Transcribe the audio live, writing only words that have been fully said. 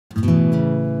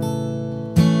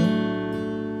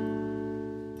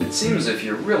It seems if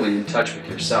you're really in touch with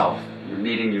yourself, you're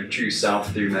meeting your true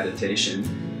self through meditation,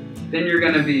 then you're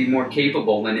going to be more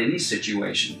capable in any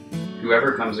situation,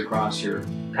 whoever comes across your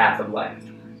path of life.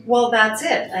 Well, that's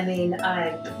it. I mean,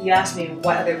 you asked me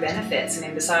what other benefits. I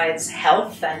mean, besides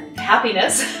health and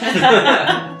happiness.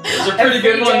 Those are pretty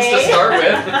good ones to start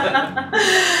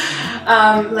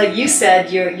with. Like you said,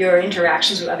 your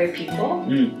interactions with other people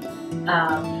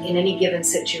in any given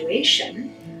situation,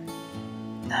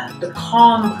 the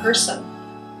calm person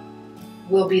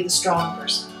will be the strong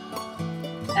person.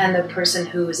 And the person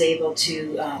who is able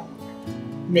to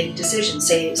make decisions.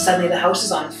 Say suddenly the house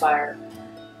is on fire.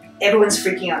 Everyone's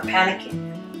freaking out,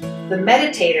 panicking. The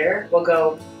meditator will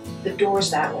go, the door's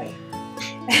that way.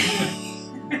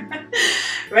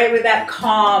 Right, with that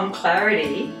calm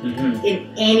clarity,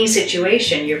 in any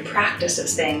situation, your practice of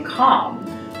staying calm.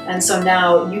 And so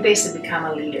now you basically become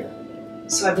a leader.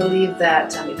 So I believe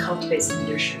that it cultivates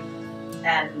leadership.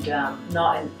 And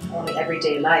not in only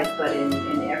everyday life, but in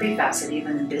every facet,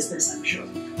 even in business, I'm sure.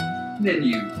 Then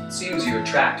it seems you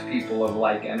attract people of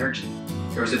like energy.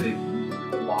 There was a big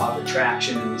law of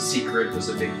attraction, and The Secret was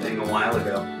a big thing a while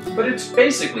ago. But it's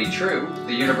basically true.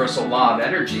 The universal law of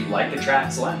energy, like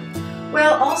attracts like.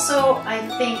 Well, also, I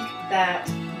think that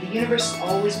the universe is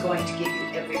always going to give you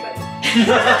everybody.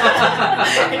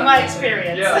 In my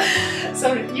experience. Yeah.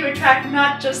 So you attract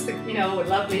not just the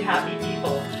lovely, happy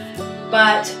people,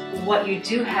 but what you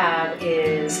do have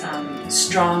is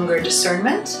stronger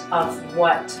discernment of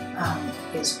what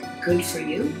is good for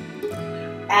you,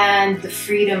 and the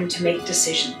freedom to make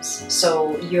decisions.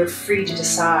 So you're free to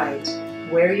decide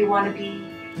where you want to be,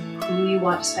 who you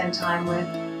want to spend time with,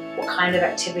 what kind of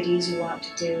activities you want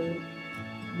to do,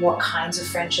 what kinds of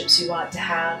friendships you want to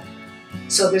have.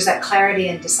 So there's that clarity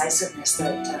and decisiveness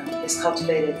that is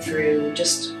cultivated through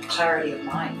just clarity of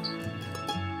mind.